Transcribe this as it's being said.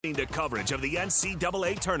To coverage of the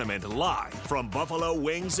NCAA tournament live from Buffalo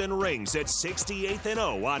Wings and Rings at 68th and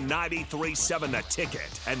O on 93.7 The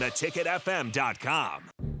Ticket and theticketfm.com.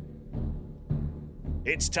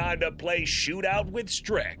 It's time to play Shootout with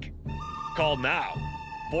Strick. Call now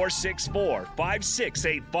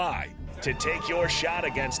 464-5685 to take your shot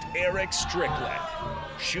against Eric Strickland.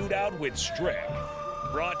 Shootout with Strick.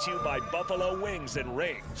 Brought to you by Buffalo Wings and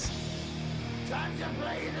Rings. Time to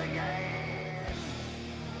play the game.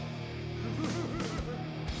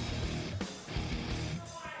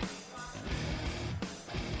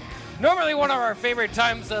 Normally one of our favorite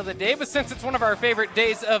times of the day, but since it's one of our favorite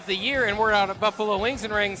days of the year and we're out at Buffalo Wings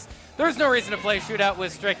and Rings, there's no reason to play Shootout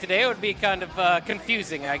with Strick today. It would be kind of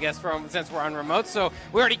confusing, I guess, since we're on remote. So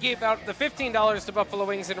we already gave out the $15 to Buffalo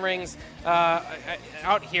Wings and Rings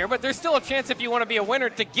out here, but there's still a chance if you want to be a winner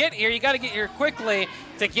to get here. You got to get here quickly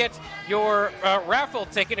to get your raffle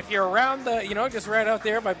ticket. If you're around the, just right out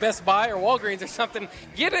there by Best Buy or Walgreens or something,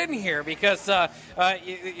 get in here because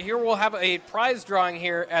here we'll have a prize drawing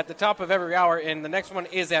here at the top of every hour, and the next one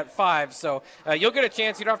is at 5. So you'll get a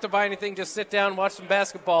chance. You don't have to buy anything. Just sit down, watch some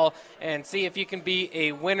basketball, and see if you can be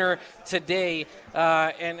a winner today.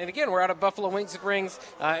 And again, we're out of Buffalo Wings and Rings.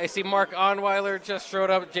 I see Mark Onweiler just showed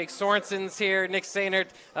up. Jake Sorensen's here. Nick Sainert,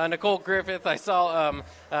 Nicole Griffith. I saw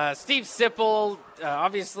Steve Sipple.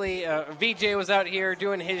 Obviously, VJ was out here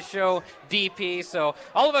doing his show, DP. So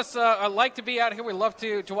all of us like to be out here. We love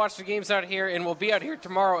to watch the games out here, and we'll be out here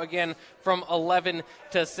tomorrow again from 11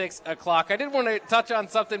 to 6 o'clock. I did want to touch on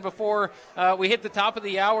something before we hit the top of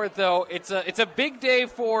the hour, though. It's a big day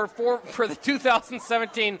for the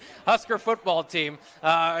 2017 Husker football team.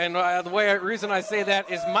 And the reason I say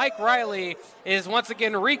that is Mike Riley is once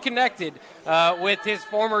again reconnected with his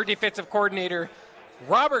former defensive coordinator,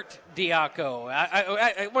 Robert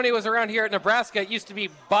Diaco. When he was around here at Nebraska, it used to be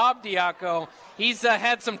Bob Diaco. He's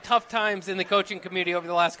had some tough times in the coaching community over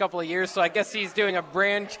the last couple of years, so I guess he's doing a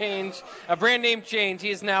brand name change. He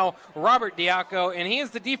is now Robert Diaco, and he is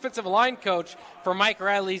the defensive line coach for Mike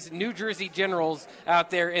Riley's New Jersey Generals out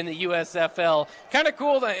there in the USFL. Kind of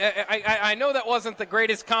cool. I know that wasn't the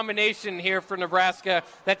greatest combination here for Nebraska.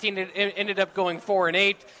 That team ended up going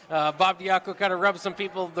 4-8. Bob Diaco kind of rubbed some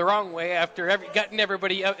people the wrong way after getting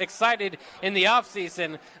everybody excited in the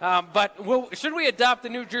offseason. But should we adopt the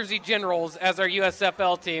New Jersey Generals as our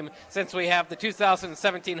USFL team since we have the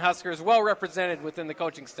 2017 Huskers well represented within the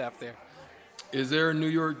coaching staff there? Is there a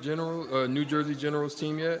New Jersey Generals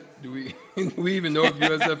team yet? Do we even know if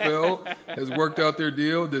USFL has worked out their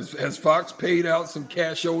deal? Has Fox paid out some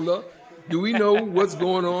cashola? Do we know what's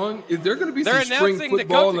going on? Is there going to be some spring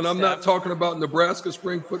football? And I'm not talking about Nebraska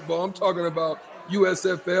spring football. I'm talking about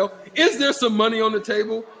USFL. Is there some money on the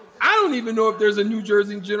table? I don't even know if there's a New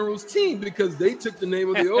Jersey Generals team because they took the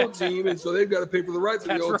name of the old team, and so they've got to pay for the rights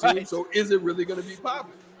of the old team. So is it really going to be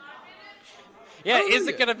popular? Yeah, is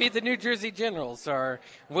it going to be the New Jersey Generals, or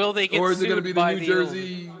will they get sued? Or is it going to be the New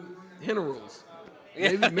Jersey Generals?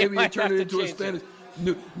 Maybe you turn it into a Spanish.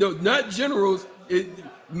 No, not Generals.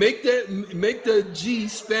 Make the G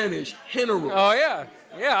Spanish. Generals. Oh yeah,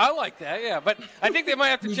 I like that. Yeah, but I think they might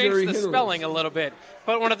have to change the spelling a little bit.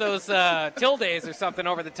 Put one of those tildes or something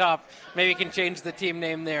over the top. Maybe you can change the team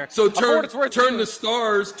name there. So turn the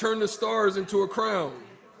stars into a crown.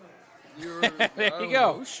 There you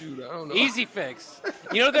go. Oh, shoot, I don't know. Easy fix.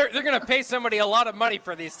 They're going to pay somebody a lot of money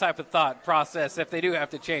for this type of thought process if they do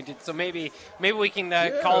have to change it. So maybe we can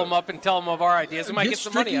call them up and tell them of our ideas. We might get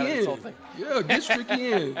some money out of this whole thing. Yeah, get Stricky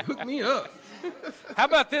in. Hook me up. How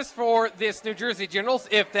about this for this New Jersey Generals,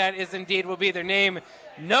 if that is indeed will be their name?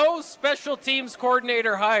 No special teams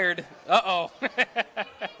coordinator hired. Uh-oh.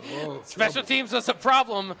 Special teams was a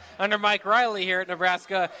problem under Mike Riley here at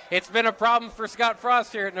Nebraska. It's been a problem for Scott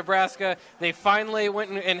Frost here at Nebraska. They finally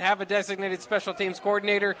went and have a designated special teams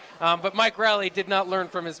coordinator, but Mike Riley did not learn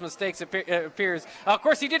from his mistakes, it appears. Of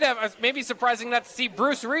course, he did have, maybe surprising not to see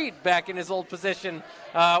Bruce Reed back in his old position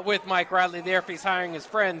with Mike Riley there if he's hiring his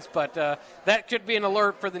friends, but that could be an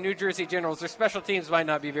alert for the New Jersey Generals. Their special teams might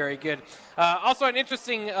not be very good. Also, an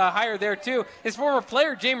interesting hire there, too. His former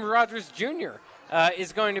player, James Rogers Jr.,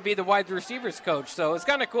 is going to be the wide receivers coach. So it's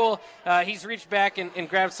kind of cool. He's reached back and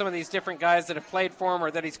grabbed some of these different guys that have played for him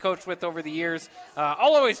or that he's coached with over the years.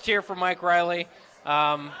 I'll always cheer for Mike Riley.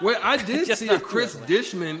 Well, I did see a Chris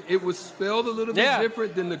Dishman. It was spelled a little bit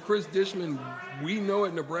different than the Chris Dishman we know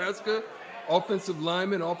at Nebraska. Offensive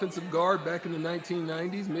lineman, offensive guard back in the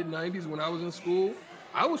 1990s, mid-90s when I was in school.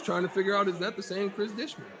 I was trying to figure out, is that the same Chris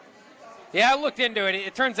Dishman? Yeah, I looked into it.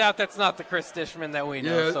 It turns out that's not the Chris Dishman that we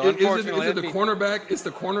know. Yeah, so is unfortunately, it the cornerback? It's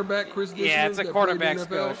the cornerback, Chris Dishman. Yeah, it's a that played in quarterback's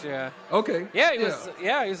the NFL? coach. Yeah. Okay.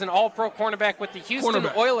 Yeah, he was an All-Pro cornerback with the Houston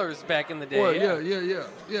Oilers back in the day. Well, yeah.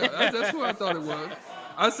 That's what I thought it was.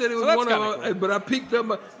 I said it was one of, cool. but I peeked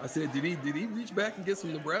up. I said, did he reach back and get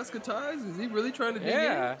some Nebraska ties? Is he really trying to dig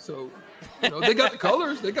in? So, they got the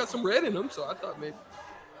colors. They got some red in them. So I thought maybe.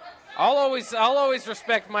 I'll always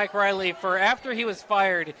respect Mike Riley for after he was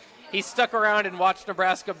fired. He stuck around and watched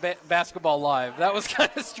Nebraska basketball live. That was kind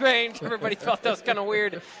of strange. Everybody felt that was kind of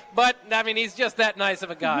weird. But, I mean, he's just that nice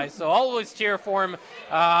of a guy. So I'll always cheer for him.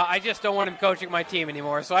 I just don't want him coaching my team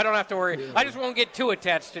anymore. So I don't have to worry. Yeah. I just won't get too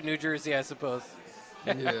attached to New Jersey, I suppose.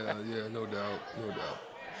 yeah, no doubt.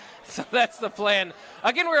 So that's the plan.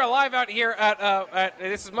 Again, we're live out here at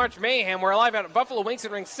this is March Mayhem. We're live out at Buffalo Wings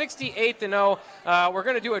and Rings, 68-0. We're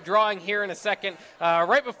going to do a drawing here in a second.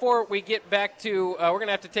 Right before we get back to, we're going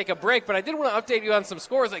to have to take a break, but I did want to update you on some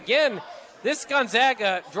scores. Again, this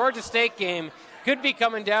Gonzaga-Georgia State game could be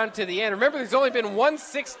coming down to the end. Remember, there's only been one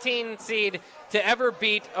 16 seed to ever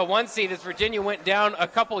beat a 1 seed as Virginia went down a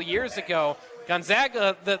couple years ago.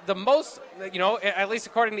 Gonzaga, the most, at least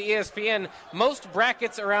according to ESPN, most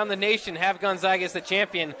brackets around the nation have Gonzaga as the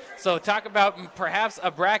champion. So talk about perhaps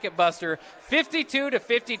a bracket buster.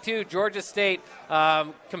 52-52, Georgia State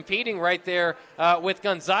competing right there with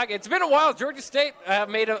Gonzaga. It's been a while. Georgia State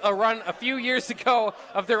made a run a few years ago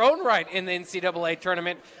of their own right in the NCAA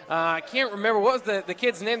tournament. I can't remember what was the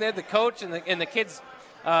kid's name. They had the coach and the kid's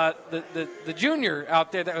the junior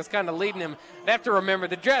out there that was kind of leading him. I have to remember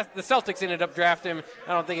the Celtics ended up drafting him.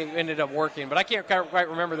 I don't think it ended up working, but I can't quite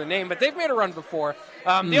remember the name. But they've made a run before.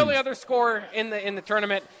 The only other score in the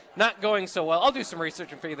tournament not going so well. I'll do some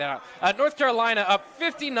research and figure that out. North Carolina up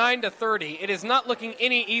 59-30. It is not looking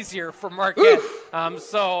any easier for Marquette.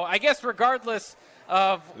 So I guess regardless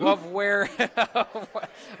of where,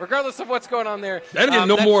 regardless of what's going on there, that ain't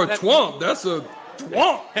no more twomp. That's a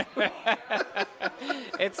twomp.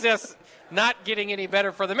 It's just not getting any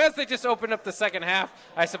better for them as they just opened up the second half.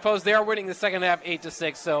 I suppose they are winning the second half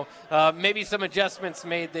 8-6, so maybe some adjustments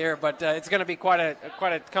made there, but it's going to be quite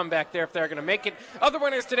a comeback there if they're going to make it. Other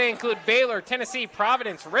winners today include Baylor, Tennessee,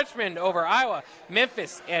 Providence, Richmond over Iowa,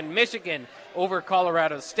 Memphis, and Michigan over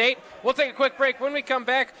Colorado State. We'll take a quick break. When we come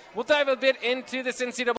back, we'll dive a bit into this NCAA